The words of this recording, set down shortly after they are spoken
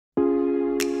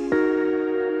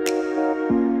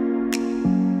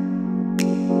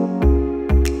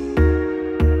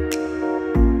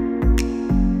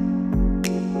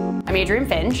I'm Adrienne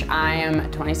Finch. I am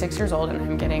 26 years old and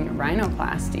I'm getting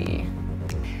rhinoplasty.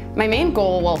 My main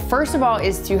goal, well, first of all,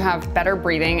 is to have better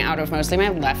breathing out of mostly my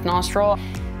left nostril.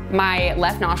 My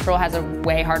left nostril has a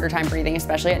way harder time breathing,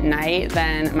 especially at night,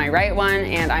 than my right one,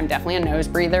 and I'm definitely a nose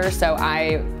breather, so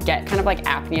I get kind of like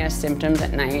apnea symptoms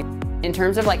at night. In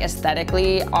terms of like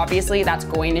aesthetically, obviously that's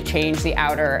going to change the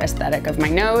outer aesthetic of my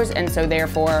nose, and so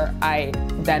therefore I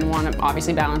then want to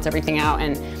obviously balance everything out,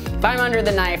 and if I'm under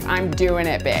the knife, I'm doing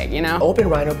it big, you know? Open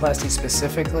rhinoplasty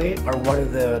specifically are one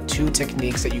of the 2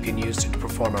 techniques that you can use to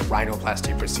perform a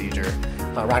rhinoplasty procedure.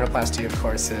 Rhinoplasty, of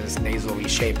course, is nasal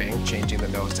reshaping, changing the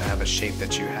nose to have a shape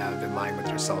that you have in line with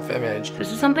your self-image.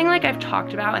 This is something like I've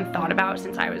talked about and thought about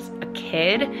since I was a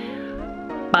kid,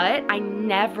 but I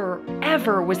never,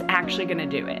 ever was actually gonna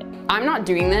do it. I'm not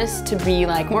doing this to be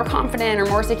like more confident or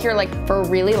more secure. Like for a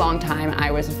really long time,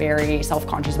 I was very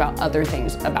self-conscious about other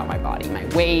things about my body, my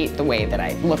weight, the way that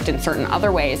I looked in certain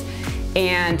other ways.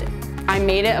 And I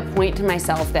made it a point to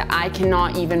myself that I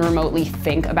cannot even remotely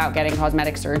think about getting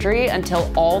cosmetic surgery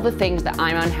until all the things that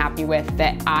I'm unhappy with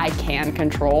that I can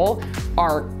control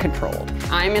are controlled.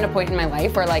 I'm in a point in my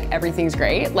life where like everything's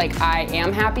great. Like I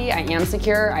am happy, I am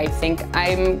secure, I think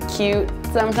I'm cute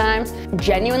sometimes.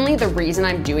 Genuinely, the reason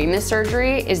I'm doing this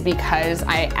surgery is because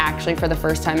I actually, for the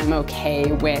first time, am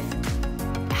okay with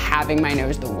having my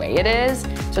nose the way it is.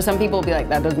 So some people will be like,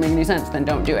 that doesn't make any sense, then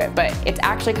don't do it. But it's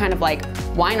actually kind of like,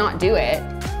 why not do it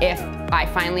if I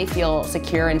finally feel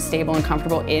secure and stable and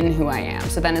comfortable in who I am?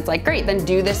 So then it's like, great, then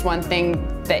do this one thing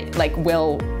that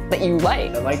that you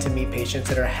like. I like to meet patients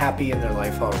that are happy in their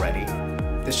life already.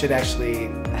 This should actually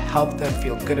help them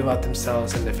feel good about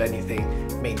themselves and, if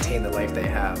anything, maintain the life they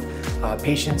have.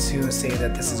 Patients who say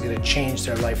that this is going to change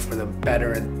their life for the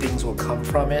better and things will come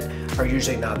from it are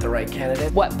usually not the right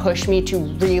candidate. What pushed me to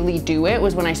really do it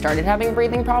was when I started having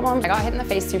breathing problems. I got hit in the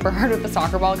face super hard with a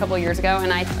soccer ball a couple of years ago,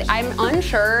 and I'm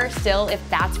unsure still if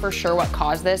that's for sure what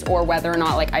caused this or whether or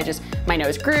not like my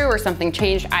nose grew or something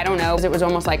changed. I don't know. It was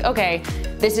almost like, okay,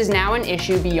 this is now an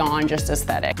issue beyond just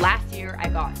aesthetic. Last year, I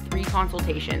got 3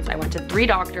 consultations. I went to 3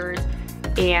 doctors,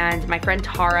 and my friend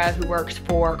Tara, who works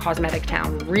for Cosmetic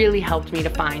Town, really helped me to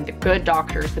find the good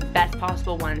doctors, the best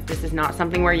possible ones. This is not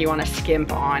something where you want to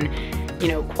skimp on, you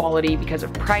know, quality because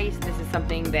of price. This is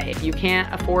something that if you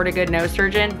can't afford a good nose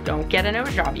surgeon, don't get a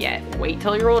nose job yet. Wait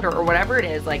till you're older or whatever it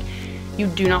is. Like, you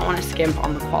do not want to skimp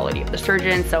on the quality of the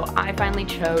surgeon. So I finally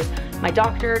chose my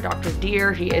doctor, Dr.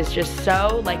 Dhir. He is just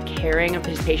so like caring of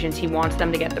his patients. He wants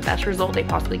them to get the best result they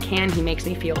possibly can. He makes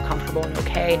me feel comfortable and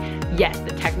okay. Yes,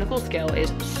 the technical skill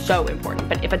is so important,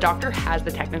 but if a doctor has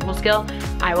the technical skill,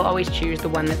 I will always choose the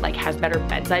one that like has better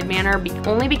bedside manner,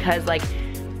 only because like,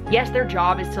 yes, their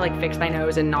job is to like fix my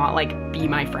nose and not like be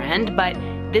my friend, but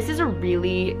this is a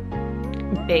really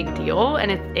big deal and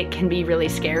it can be really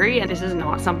scary, and this is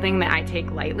not something that I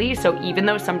take lightly. So even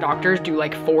though some doctors do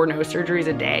like 4 nose surgeries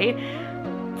a day,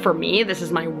 for me, this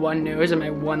is my one nose and my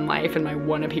one life and my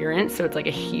one appearance, so it's like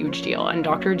a huge deal, and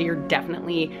Dr. Dhir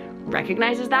definitely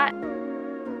recognizes that.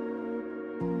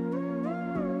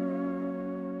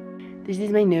 This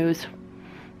is my nose.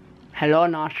 Hello,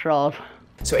 nostrils.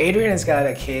 So Adrienne has got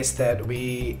a case that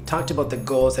we talked about the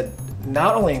goals that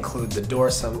not only include the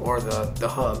dorsum or the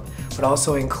hump, but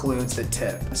also includes the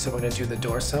tip. So we're going to do the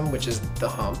dorsum, which is the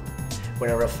hump. We're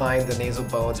going to refine the nasal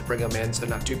bones, bring them in so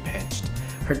they're not too pinched.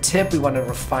 Her tip, we want to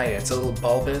refine it. It's a little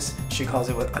bulbous. She calls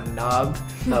it with a knob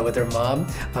with her mom.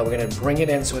 We're going to bring it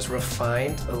in so it's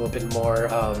refined, a little bit more,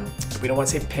 we don't want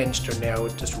to say pinched or narrow,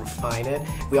 just refine it.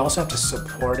 We also have to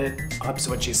support it up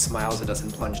so when she smiles it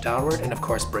doesn't plunge downward, and of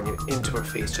course bring it into her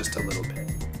face just a little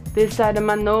bit. This side of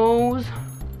my nose.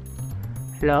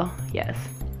 Hello? Yes.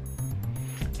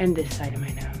 And this side of my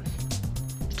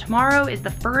nose. Tomorrow is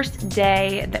the first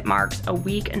day that marks a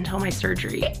week until my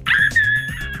surgery.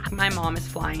 My mom is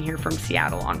flying here from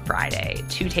Seattle on Friday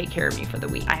to take care of me for the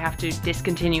week. I have to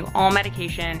discontinue all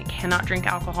medication, cannot drink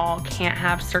alcohol, can't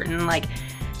have certain like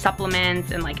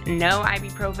supplements, and like no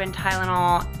ibuprofen,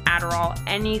 Tylenol, Adderall,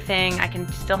 anything. I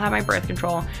can still have my birth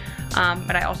control,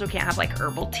 but I also can't have like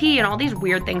herbal tea and all these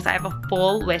weird things. I have a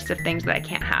full list of things that I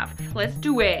can't have. Let's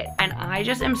do it. And I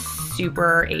just am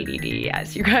super ADD,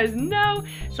 as you guys know.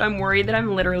 So I'm worried that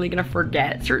I'm literally gonna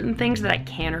forget certain things that I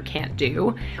can or can't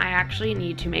do. I actually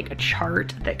need to make a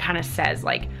chart that kind of says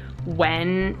like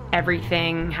when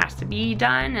everything has to be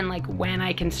done and like when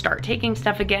I can start taking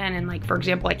stuff again. And like, for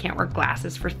example, I can't wear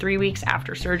glasses for 3 weeks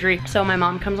after surgery. So my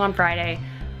mom comes on Friday.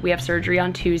 We have surgery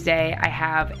on Tuesday. I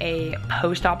have a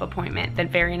post-op appointment the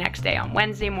very next day on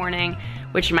Wednesday morning,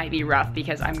 which might be rough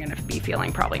because I'm gonna be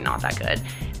feeling probably not that good.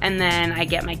 And then I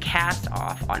get my cast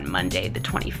off on Monday the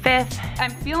 25th.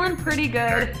 I'm feeling pretty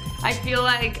good. I feel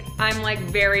like I'm like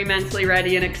very mentally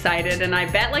ready and excited, and I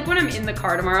bet like when I'm in the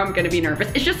car tomorrow, I'm gonna be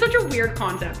nervous. It's just such a weird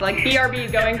concept, like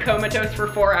BRB going comatose for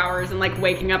 4 hours and like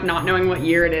waking up not knowing what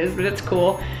year it is, but it's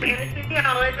cool. The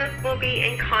anesthesiologist will be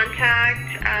in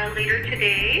contact later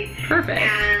today. Perfect.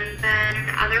 And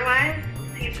then otherwise,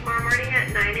 we'll see you tomorrow morning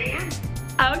at 9 a.m.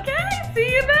 Okay,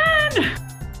 see you then.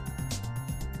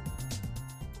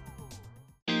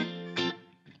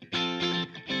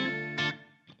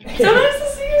 So nice to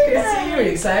see you. Good to see you. Are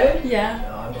you excited? Yeah,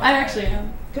 No, I actually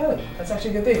am. Good. That's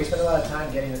actually a good thing. We spent a lot of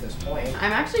time getting to this point.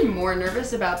 I'm actually more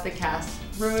nervous about the cast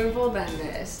removal than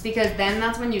this, because then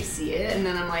that's when you see it, and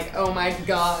then I'm like, oh my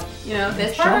god, you know,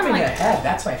 this part I'm Jumping like, ahead,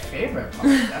 that's my favorite part.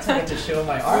 That's when I get to show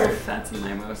my art. that's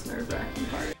my most nerve-wracking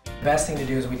part. The best thing to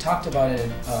do is, we talked about it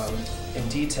in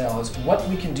detail, is what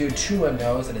we can do to a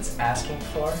nose that it's asking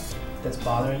for, that's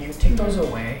bothering you. Take those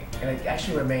away, and it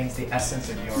actually remains the essence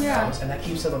of your nose, and that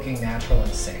keeps it looking natural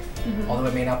and safe. Although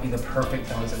it may not be the perfect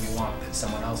nose that we want, that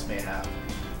someone else may have,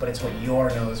 but it's what your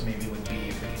nose maybe would be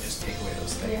if we can just take away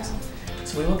those things. Yeah.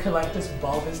 So we will collect this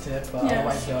bulbous tip,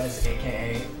 otherwise known as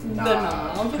AKA knob. The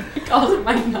knob. He calls it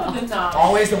my knob. The knob.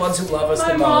 Always the ones who love us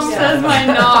the most. My mom says my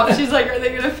knob. She's like, are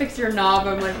they gonna fix your knob?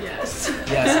 I'm like, yes.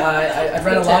 Yes, I've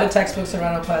read a lot of textpextbooks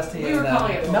on rhinoplasty, We were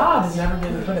calling it knob has never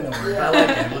been put in the word. I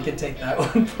like it. We can take that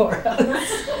one for us.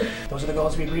 Those are the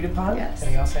goals we agreed upon. Yes.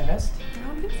 Anything else I missed? I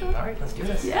don't think so. All right, let's do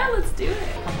this. Yeah, let's do it.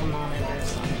 A couple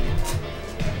monitors on you.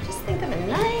 Just think of a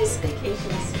nice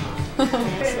vacation spot.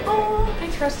 Oh, I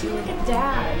trust you like a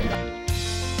dad.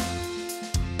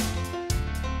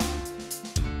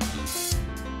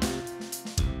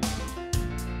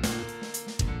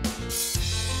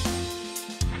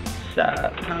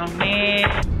 Sup, homie?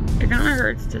 It kind of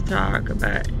hurts to talk,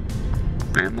 but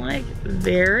I'm like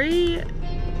very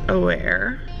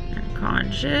aware and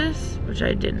conscious, which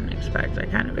I didn't expect. I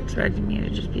kind of expected me to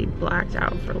just be blacked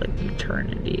out for like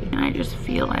eternity. And I just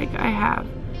feel like I have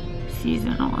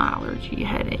seasonal allergy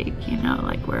headache, you know,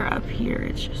 like where up here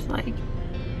it's just like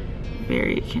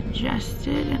very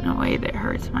congested in a way that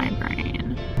hurts my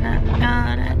brain. And I'm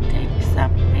gonna take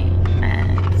some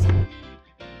meds.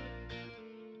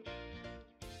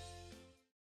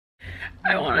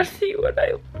 I want to see what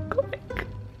I look like.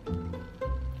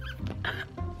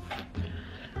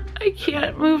 I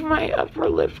can't move my upper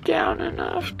lip down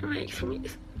enough. It makes me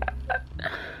sad.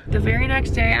 The very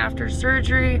next day after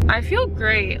surgery, I feel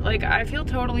great. Like, I feel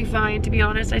totally fine, to be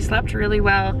honest. I slept really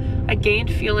well. I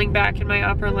gained feeling back in my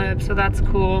upper lip, so that's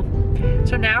cool.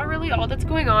 So now really all that's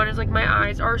going on is like my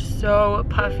eyes are so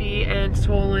puffy and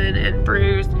swollen and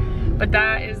bruised, but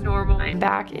that is normal. I'm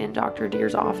back in Dr.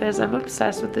 Dhir's office. I'm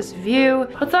obsessed with this view.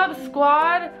 What's up,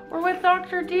 squad? We're with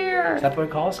Dr. Dhir. Is that what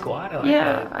we call a squad? I like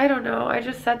Yeah, that. I don't know. I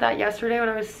just said that yesterday when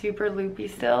I was super loopy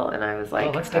still, and I was like,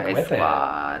 Oh, let's stick "Hi, with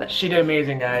squad." it. She did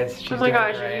amazing, guys. She's Oh my doing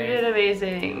gosh, great. you did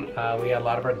amazing. We had a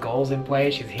lot of our goals in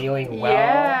place. She's healing well.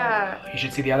 Yeah. You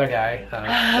should see the other guy.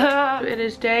 It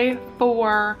is day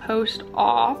 4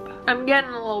 post-op. I'm getting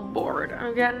a little bored.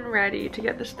 I'm getting ready to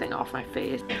get this thing off my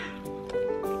face.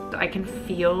 I can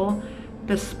feel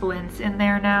the splints in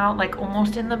there now, like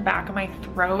almost in the back of my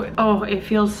throat. Oh, it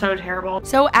feels so terrible.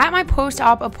 So at my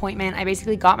post-op appointment, I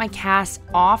basically got my cast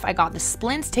off. I got the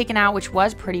splints taken out, which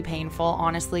was pretty painful,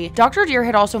 honestly. Dr. Dhir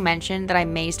had also mentioned that I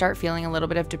may start feeling a little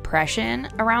bit of depression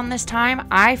around this time.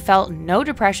 I felt no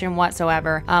depression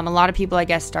whatsoever. A lot of people, I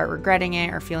guess, start regretting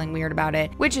it or feeling weird about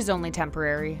it, which is only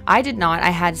temporary. I did not.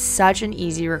 I had such an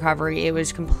easy recovery. It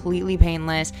was completely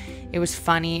painless. It was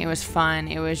funny. It was fun.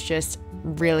 It was just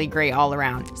really great all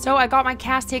around. So I got my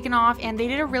cast taken off, and they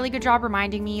did a really good job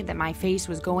reminding me that my face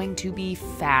was going to be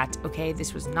fat. Okay,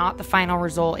 this was not the final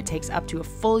result. It takes up to a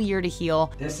full year to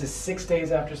heal. This is 6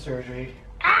 days after surgery.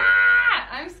 Ah!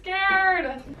 I'm scared.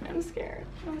 I'm scared.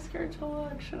 I'm scared to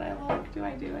look. Should I look? Do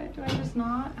I do it? Do I just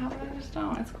not? How about I just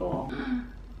don't? It's cool.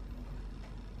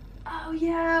 Oh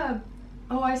yeah.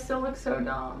 Oh, I still look so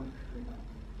dumb.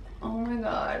 Oh my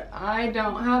god, I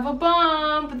don't have a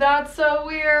bump. That's so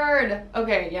weird.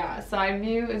 Okay, yeah, side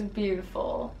view is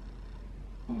beautiful.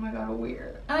 Oh my god,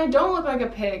 weird. And I don't look like a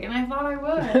pig, and I thought I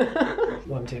would.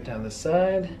 One tape down the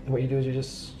side, and what you do is you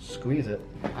just squeeze it.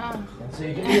 Oh. And so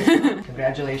you can use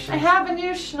congratulations. I have a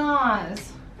new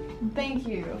schnoz. Thank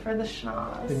you for the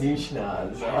schnoz. The new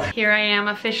schnoz. Here I am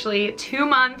officially 2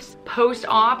 months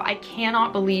post-op. I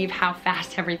cannot believe how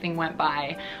fast everything went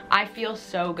by. I feel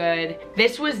so good.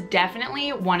 This was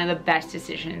definitely one of the best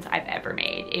decisions I've ever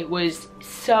made. It was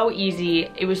so easy.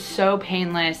 It was so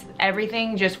painless.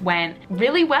 Everything just went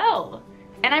really well.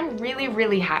 And I'm really,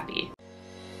 really happy.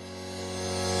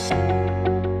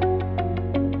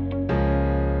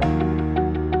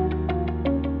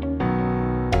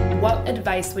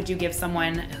 advice would you give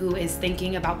someone who is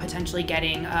thinking about potentially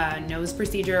getting a nose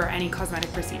procedure or any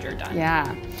cosmetic procedure done?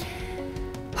 Yeah.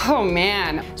 Oh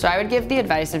man. So I would give the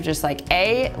advice of just like,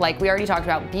 like we already talked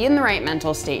about, be in the right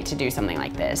mental state to do something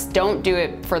like this. Don't do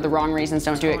it for the wrong reasons.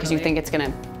 Don't do it because you think it's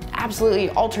gonna absolutely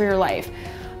alter your life.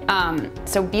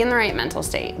 So be in the right mental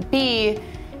state. B,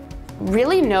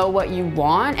 really know what you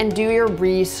want and do your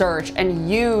research and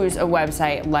use a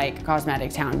website like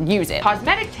Cosmetic Town. Use it.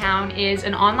 Cosmetic Town is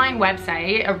an online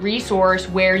website, a resource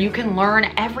where you can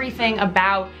learn everything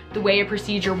about the way a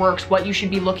procedure works, what you should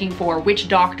be looking for, which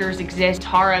doctors exist.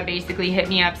 Tara basically hit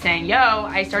me up saying, yo,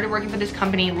 I started working for this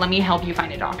company, let me help you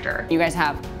find a doctor. You guys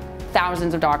have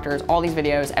thousands of doctors, all these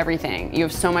videos, everything. You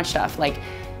have so much stuff. Like,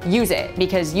 use it,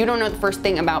 because you don't know the first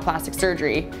thing about plastic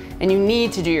surgery and you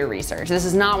need to do your research. This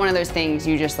is not one of those things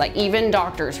you just like, even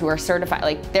doctors who are certified,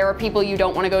 like there are people you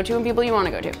don't want to go to and people you want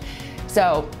to go to.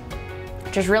 So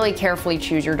just really carefully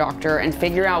choose your doctor and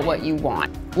figure out what you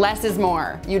want. Less is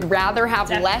more. You'd rather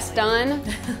have less done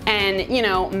and, you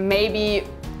know, maybe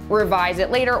revise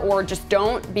it later, or just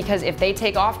don't, because if they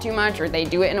take off too much or they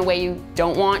do it in a way you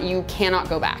don't want, you cannot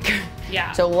go back.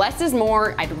 Yeah. So less is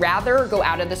more. I'd rather go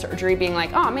out of the surgery being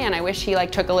like, oh man, I wish he like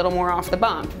took a little more off the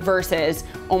bump, versus,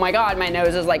 oh my God, my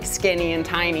nose is like skinny and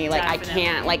tiny. Like I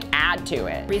can't like add to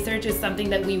it. Research is something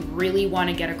that we really want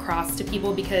to get across to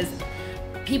people, because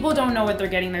people don't know what they're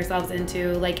getting themselves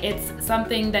into. Like, it's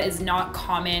something that is not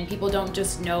common. People don't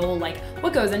just know like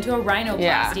what goes into a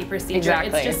rhinoplasty procedure.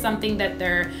 Exactly. It's just something that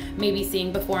they're maybe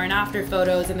seeing before and after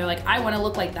photos and they're like, I want to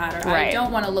look like that, or I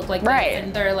don't want to look like that.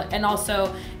 And they're like, and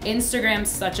also Instagram's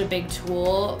such a big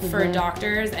tool for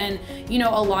doctors, and you know,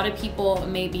 a lot of people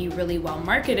may be really well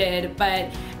marketed, but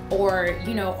or,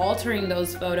 you know, altering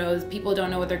those photos, people don't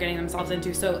know what they're getting themselves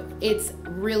into. So it's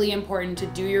really important to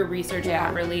do your research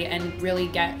properly and really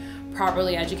get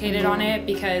properly educated on it,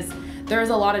 because there's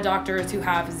a lot of doctors who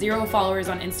have 0 followers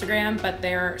on Instagram, but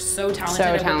they're so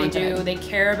talented at what they do. They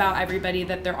care about everybody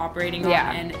that they're operating on,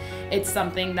 and it's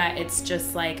something that it's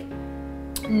just like,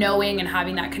 knowing and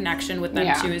having that connection with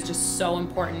them too is just so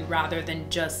important, rather than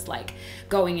just like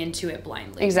going into it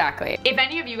blindly. Exactly. If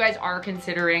any of you guys are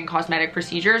considering cosmetic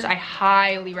procedures, I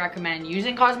highly recommend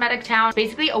using Cosmetic Town.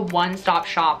 Basically a one-stop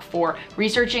shop for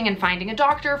researching and finding a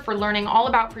doctor, for learning all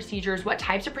about procedures, what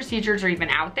types of procedures are even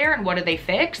out there and what do they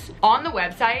fix. On the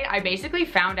website, I basically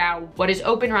found out what is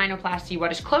open rhinoplasty,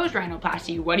 what is closed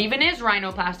rhinoplasty, what even is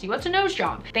rhinoplasty, what's a nose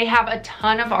job. They have a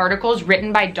ton of articles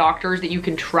written by doctors that you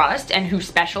can trust and who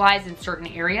specialize in certain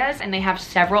areas, and they have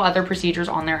several other procedures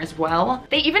on there as well.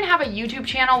 They even have a YouTube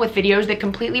channel with videos that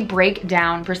completely break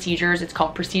down procedures. It's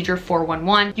called Procedure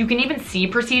 411. You can even see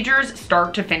procedures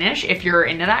start to finish if you're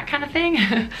into that kind of thing.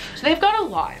 So they've got a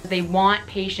lot. They want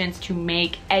patients to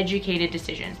make educated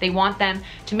decisions. They want them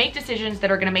to make decisions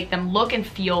that are gonna make them look and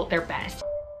feel their best.